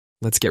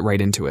Let's get right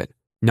into it.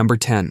 Number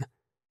 10.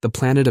 The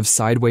planet of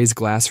sideways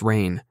glass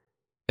rain.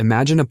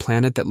 Imagine a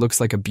planet that looks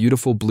like a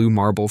beautiful blue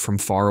marble from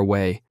far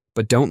away,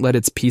 but don't let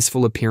its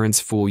peaceful appearance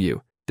fool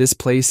you. This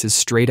place is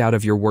straight out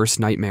of your worst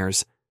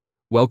nightmares.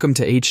 Welcome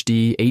to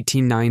HD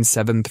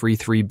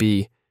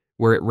 189733b,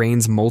 where it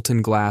rains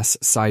molten glass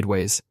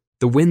sideways.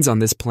 The winds on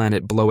this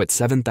planet blow at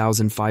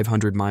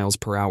 7,500 miles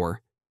per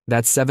hour.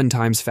 That's 7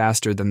 times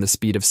faster than the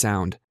speed of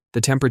sound.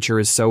 The temperature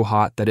is so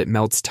hot that it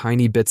melts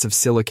tiny bits of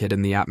silicate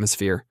in the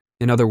atmosphere.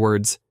 In other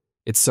words,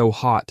 it's so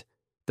hot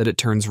that it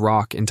turns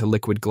rock into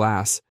liquid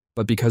glass,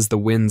 but because the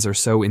winds are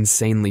so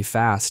insanely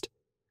fast,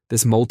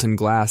 this molten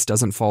glass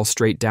doesn't fall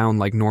straight down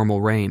like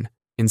normal rain.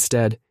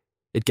 Instead,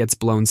 it gets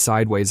blown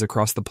sideways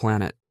across the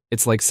planet.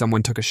 It's like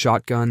someone took a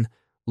shotgun,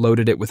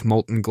 loaded it with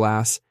molten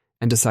glass,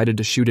 and decided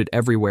to shoot it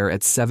everywhere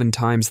at 7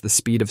 times the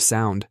speed of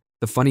sound.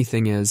 The funny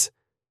thing is,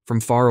 from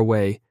far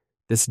away,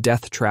 this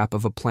death trap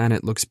of a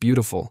planet looks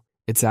beautiful.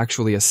 It's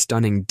actually a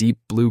stunning deep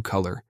blue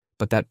color,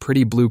 but that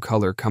pretty blue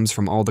color comes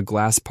from all the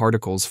glass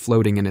particles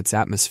floating in its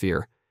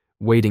atmosphere,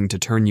 waiting to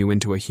turn you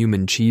into a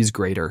human cheese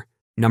grater.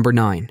 Number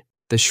 9.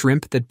 The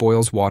shrimp that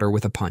boils water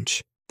with a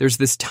punch. There's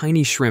this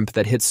tiny shrimp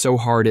that hits so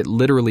hard it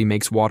literally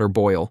makes water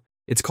boil.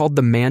 It's called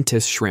the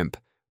mantis shrimp,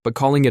 but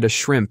calling it a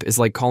shrimp is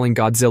like calling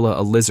Godzilla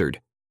a lizard.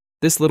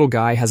 This little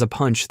guy has a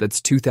punch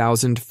that's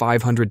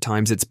 2,500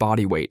 times its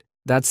body weight.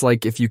 That's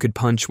like if you could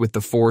punch with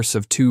the force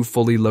of 2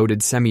 fully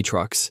loaded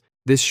semi-trucks.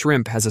 This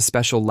shrimp has a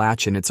special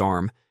latch in its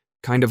arm,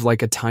 kind of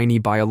like a tiny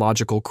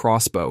biological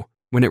crossbow.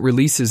 When it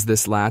releases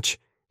this latch,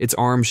 its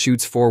arm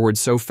shoots forward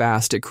so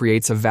fast it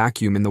creates a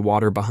vacuum in the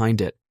water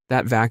behind it.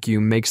 That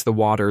vacuum makes the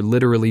water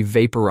literally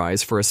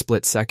vaporize for a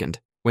split second.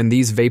 When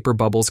these vapor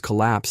bubbles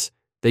collapse,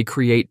 they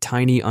create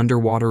tiny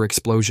underwater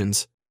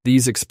explosions.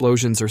 These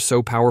explosions are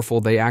so powerful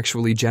they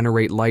actually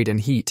generate light and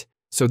heat.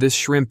 So this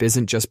shrimp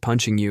isn't just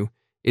punching you,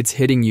 it's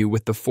hitting you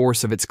with the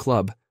force of its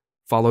club,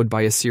 followed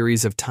by a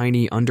series of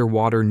tiny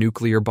underwater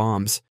nuclear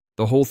bombs.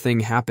 The whole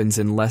thing happens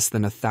in less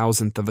than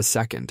 1,000th of a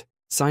second.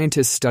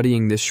 Scientists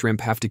studying this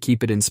shrimp have to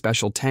keep it in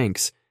special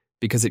tanks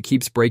because it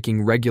keeps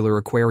breaking regular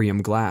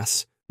aquarium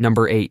glass.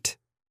 Number 8.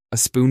 A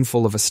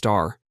spoonful of a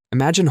star.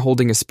 Imagine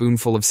holding a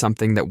spoonful of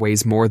something that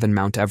weighs more than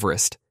Mount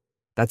Everest.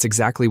 That's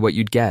exactly what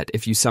you'd get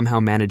if you somehow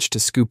managed to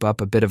scoop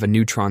up a bit of a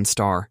neutron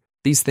star.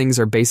 These things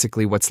are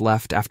basically what's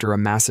left after a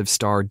massive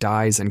star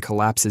dies and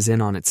collapses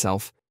in on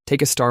itself.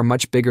 Take a star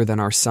much bigger than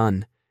our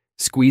sun,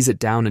 squeeze it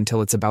down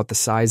until it's about the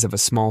size of a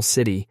small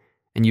city,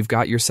 and you've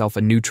got yourself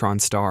a neutron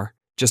star.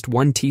 Just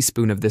 1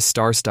 teaspoon of this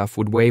star stuff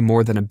would weigh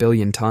more than 1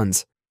 billion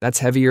tons. That's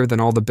heavier than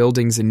all the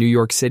buildings in New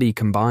York City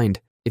combined.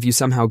 If you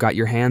somehow got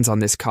your hands on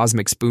this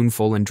cosmic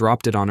spoonful and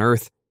dropped it on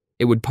Earth,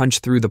 it would punch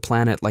through the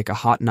planet like a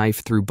hot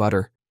knife through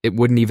butter. It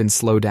wouldn't even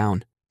slow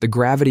down. The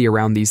gravity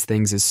around these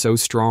things is so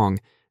strong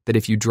that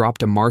if you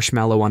dropped a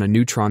marshmallow on a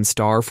neutron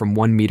star from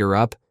 1 meter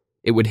up,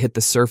 it would hit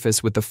the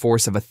surface with the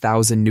force of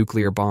 1,000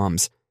 nuclear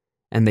bombs.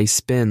 And they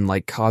spin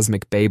like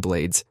cosmic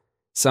Beyblades.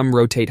 Some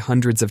rotate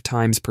hundreds of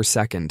times per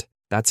second.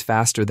 That's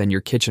faster than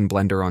your kitchen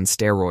blender on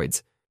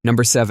steroids.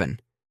 Number 7.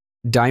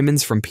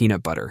 Diamonds from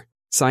peanut butter.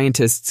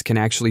 Scientists can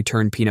actually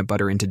turn peanut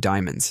butter into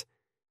diamonds.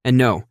 And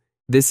no,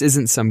 this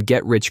isn't some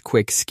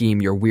get-rich-quick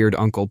scheme your weird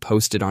uncle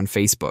posted on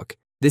Facebook.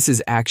 This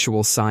is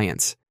actual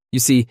science. You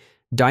see,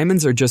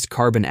 diamonds are just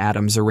carbon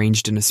atoms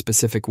arranged in a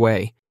specific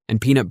way,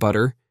 and peanut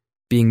butter,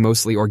 being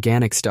mostly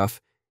organic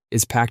stuff,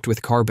 is packed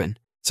with carbon.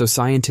 So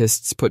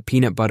scientists put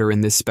peanut butter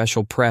in this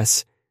special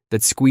press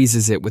that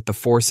squeezes it with the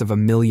force of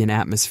 1,000,000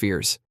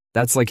 atmospheres.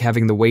 That's like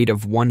having the weight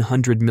of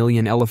 100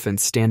 million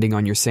elephants standing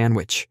on your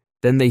sandwich.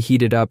 Then they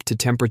heat it up to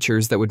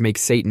temperatures that would make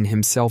Satan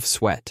himself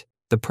sweat.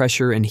 The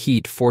pressure and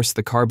heat force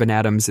the carbon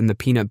atoms in the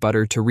peanut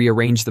butter to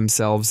rearrange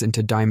themselves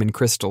into diamond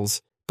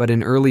crystals. But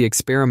in early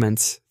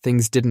experiments,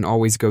 things didn't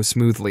always go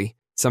smoothly.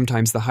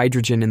 Sometimes the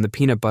hydrogen in the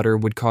peanut butter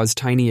would cause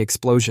tiny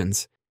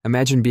explosions.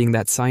 Imagine being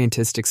that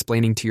scientist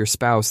explaining to your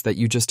spouse that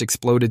you just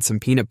exploded some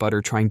peanut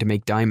butter trying to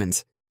make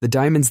diamonds. The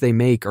diamonds they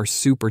make are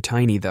super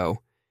tiny,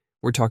 though.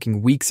 We're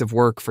talking weeks of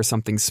work for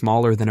something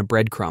smaller than a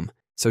breadcrumb.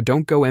 So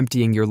don't go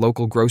emptying your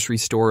local grocery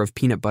store of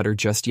peanut butter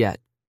just yet.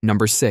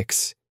 Number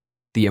 6.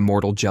 The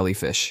Immortal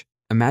Jellyfish.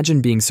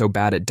 Imagine being so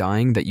bad at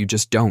dying that you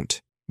just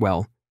don't.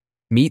 Well,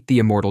 meet the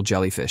Immortal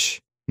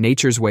Jellyfish.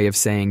 Nature's way of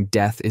saying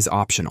death is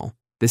optional.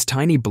 This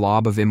tiny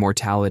blob of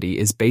immortality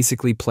is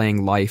basically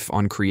playing life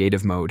on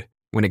creative mode.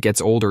 When it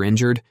gets old or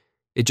injured,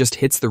 it just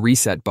hits the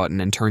reset button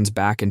and turns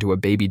back into a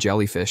baby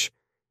jellyfish.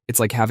 It's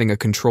like having a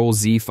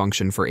Control-Z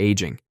function for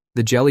aging.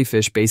 The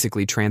jellyfish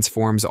basically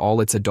transforms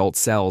all its adult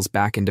cells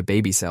back into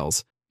baby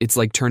cells. It's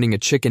like turning a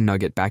chicken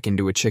nugget back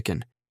into a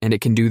chicken, and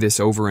it can do this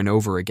over and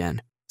over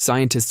again.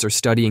 Scientists are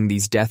studying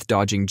these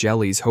death-dodging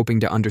jellies, hoping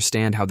to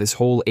understand how this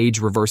whole age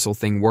reversal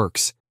thing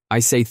works. I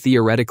say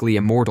theoretically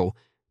immortal,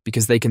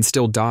 because they can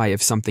still die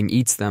if something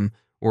eats them,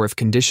 or if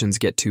conditions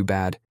get too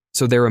bad.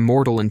 So they're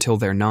immortal until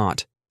they're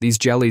not. These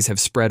jellies have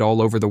spread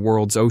all over the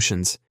world's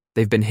oceans.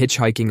 They've been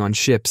hitchhiking on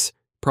ships,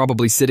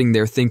 probably sitting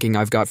there thinking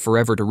I've got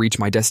forever to reach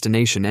my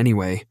destination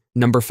anyway.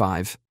 Number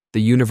 5.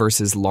 The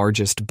universe's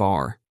largest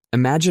bar.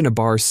 Imagine a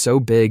bar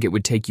so big it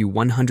would take you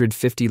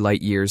 150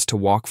 light years to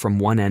walk from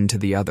one end to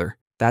the other.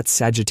 That's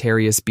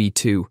Sagittarius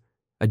B2,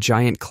 a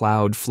giant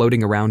cloud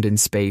floating around in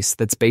space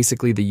that's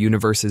basically the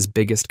universe's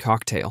biggest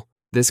cocktail.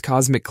 This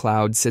cosmic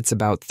cloud sits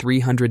about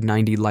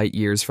 390 light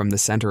years from the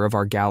center of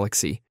our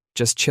galaxy,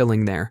 just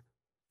chilling there,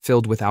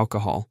 filled with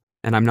alcohol.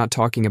 And I'm not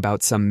talking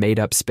about some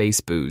made-up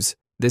space booze.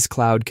 This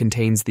cloud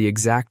contains the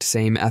exact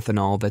same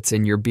ethanol that's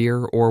in your beer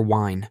or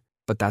wine.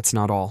 But that's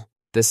not all.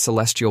 This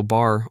celestial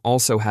bar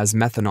also has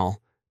methanol,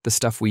 the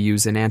stuff we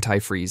use in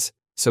antifreeze.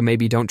 So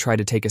maybe don't try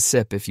to take a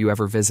sip if you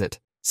ever visit.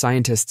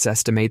 Scientists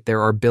estimate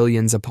there are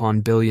billions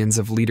upon billions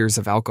of liters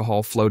of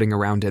alcohol floating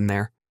around in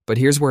there. But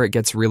here's where it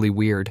gets really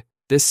weird.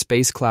 This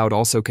space cloud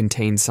also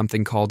contains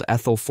something called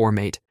ethyl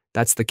formate.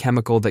 That's the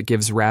chemical that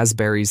gives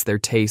raspberries their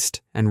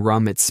taste and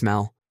rum its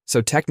smell.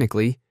 So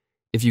technically,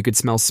 if you could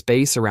smell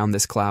space around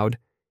this cloud,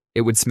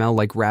 it would smell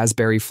like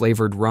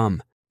raspberry-flavored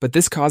rum. But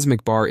this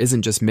cosmic bar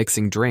isn't just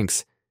mixing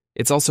drinks.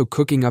 It's also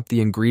cooking up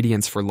the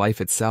ingredients for life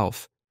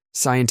itself.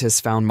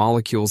 Scientists found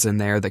molecules in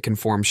there that can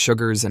form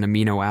sugars and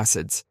amino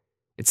acids.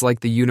 It's like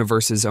the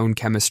universe's own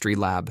chemistry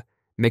lab,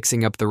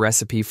 mixing up the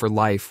recipe for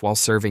life while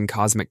serving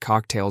cosmic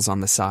cocktails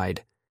on the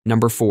side.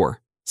 Number 4.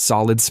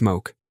 Solid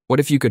smoke. What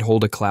if you could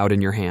hold a cloud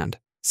in your hand?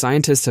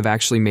 Scientists have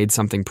actually made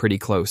something pretty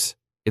close.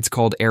 It's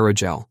called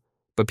aerogel,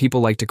 but people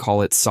like to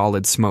call it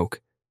solid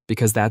smoke,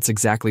 because that's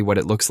exactly what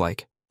it looks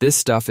like. This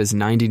stuff is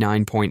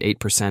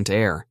 99.8%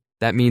 air.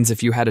 That means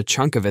if you had a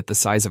chunk of it the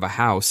size of a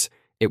house,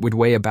 it would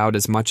weigh about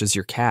as much as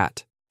your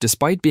cat.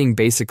 Despite being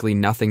basically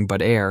nothing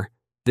but air,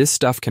 this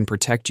stuff can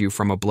protect you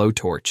from a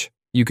blowtorch.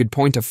 You could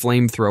point a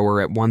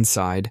flamethrower at one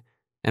side,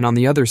 and on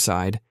the other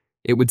side,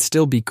 it would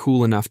still be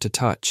cool enough to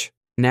touch.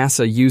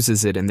 NASA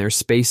uses it in their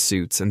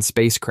spacesuits and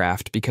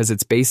spacecraft because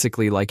it's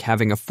basically like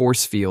having a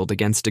force field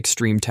against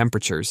extreme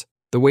temperatures.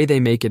 The way they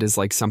make it is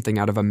like something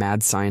out of a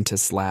mad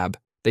scientist's lab.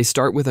 They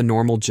start with a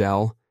normal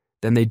gel,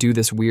 then they do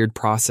this weird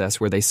process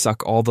where they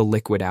suck all the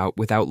liquid out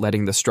without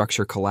letting the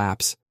structure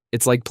collapse.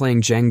 It's like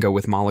playing Jenga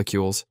with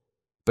molecules.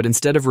 But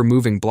instead of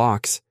removing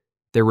blocks,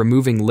 they're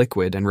removing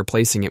liquid and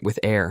replacing it with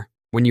air.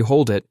 When you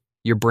hold it,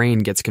 your brain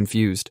gets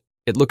confused.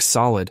 It looks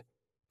solid,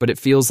 but it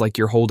feels like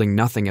you're holding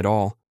nothing at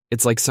all.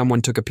 It's like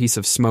someone took a piece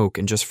of smoke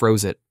and just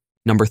froze it.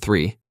 Number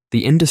 3.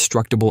 The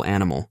Indestructible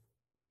Animal.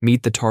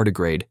 Meet the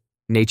tardigrade,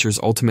 nature's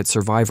ultimate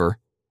survivor,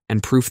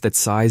 and proof that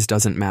size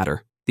doesn't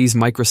matter. These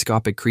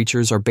microscopic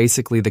creatures are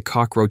basically the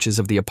cockroaches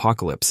of the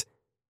apocalypse,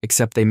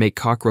 except they make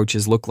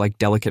cockroaches look like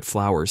delicate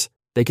flowers.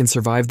 They can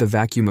survive the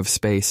vacuum of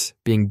space,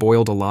 being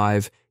boiled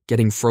alive,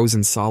 getting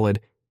frozen solid,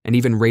 and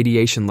even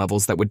radiation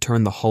levels that would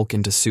turn the Hulk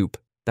into soup.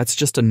 That's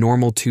just a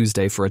normal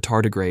Tuesday for a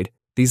tardigrade.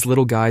 These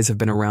little guys have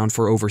been around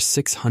for over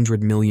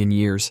 600 million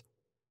years.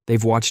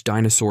 They've watched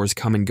dinosaurs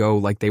come and go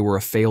like they were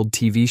a failed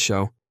TV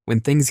show. When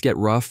things get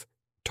rough,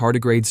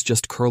 tardigrades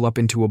just curl up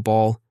into a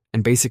ball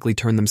and basically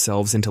turn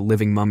themselves into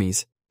living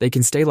mummies. They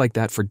can stay like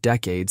that for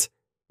decades,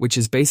 which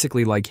is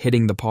basically like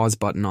hitting the pause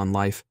button on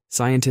life.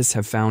 Scientists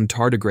have found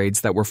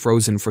tardigrades that were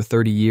frozen for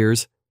 30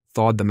 years,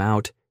 thawed them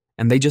out,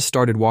 and they just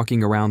started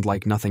walking around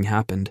like nothing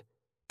happened.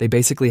 They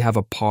basically have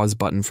a pause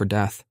button for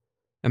death.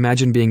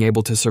 Imagine being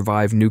able to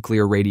survive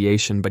nuclear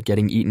radiation but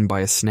getting eaten by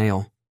a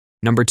snail.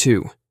 Number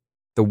 2.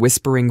 The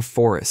Whispering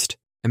Forest.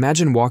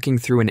 Imagine walking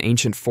through an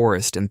ancient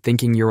forest and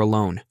thinking you're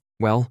alone.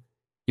 Well,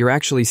 you're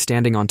actually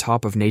standing on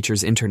top of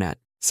nature's internet.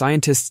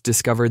 Scientists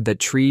discovered that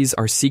trees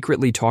are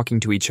secretly talking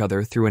to each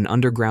other through an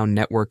underground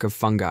network of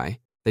fungi.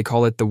 They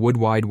call it the Wood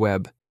Wide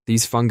Web.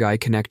 These fungi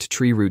connect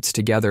tree roots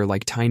together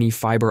like tiny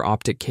fiber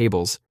optic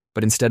cables,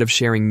 but instead of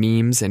sharing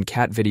memes and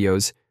cat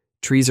videos,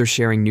 trees are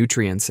sharing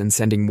nutrients and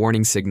sending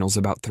warning signals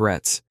about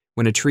threats.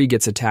 When a tree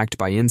gets attacked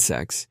by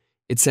insects,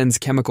 it sends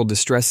chemical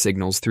distress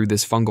signals through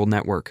this fungal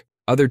network.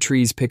 Other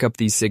trees pick up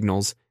these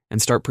signals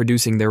and start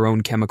producing their own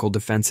chemical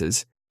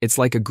defenses. It's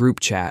like a group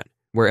chat,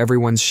 where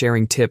everyone's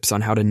sharing tips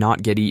on how to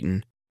not get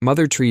eaten.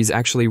 Mother trees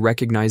actually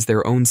recognize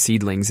their own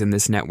seedlings in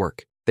this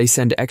network. They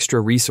send extra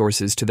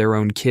resources to their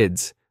own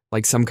kids,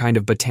 like some kind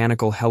of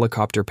botanical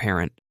helicopter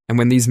parent. And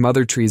when these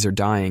mother trees are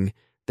dying,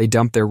 they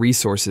dump their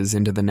resources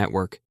into the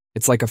network.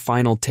 It's like a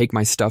final take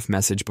my stuff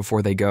message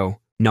before they go.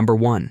 Number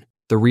 1.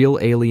 The real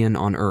alien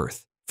on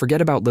Earth.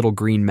 Forget about little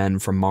green men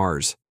from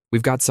Mars.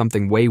 We've got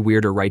something way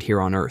weirder right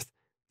here on Earth.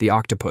 The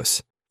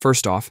octopus.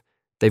 First off,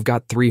 they've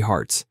got 3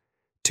 hearts.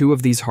 2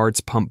 of these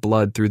hearts pump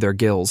blood through their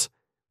gills,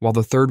 while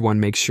the third one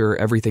makes sure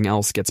everything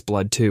else gets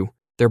blood too.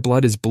 Their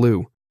blood is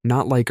blue,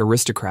 not like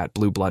aristocrat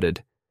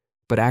blue-blooded,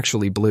 but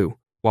actually blue.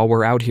 While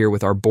we're out here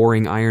with our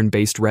boring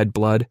iron-based red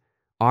blood,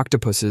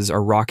 octopuses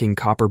are rocking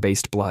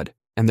copper-based blood,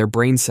 and their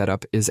brain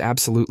setup is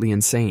absolutely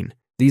insane.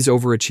 These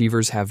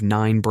overachievers have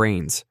 9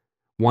 brains,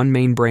 1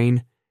 main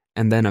brain,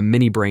 and then a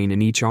mini-brain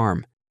in each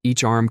arm.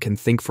 Each arm can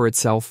think for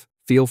itself,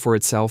 feel for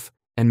itself,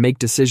 and make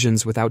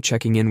decisions without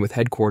checking in with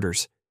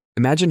headquarters.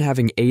 Imagine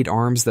having 8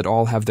 arms that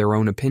all have their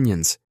own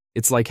opinions.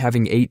 It's like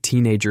having 8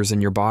 teenagers in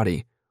your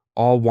body,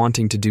 all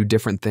wanting to do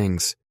different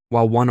things.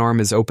 While one arm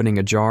is opening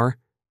a jar,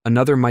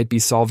 another might be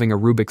solving a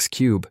Rubik's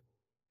Cube,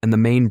 and the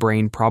main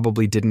brain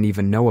probably didn't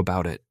even know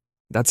about it.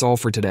 That's all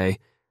for today.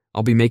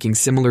 I'll be making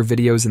similar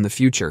videos in the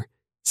future.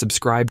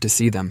 Subscribe to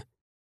see them.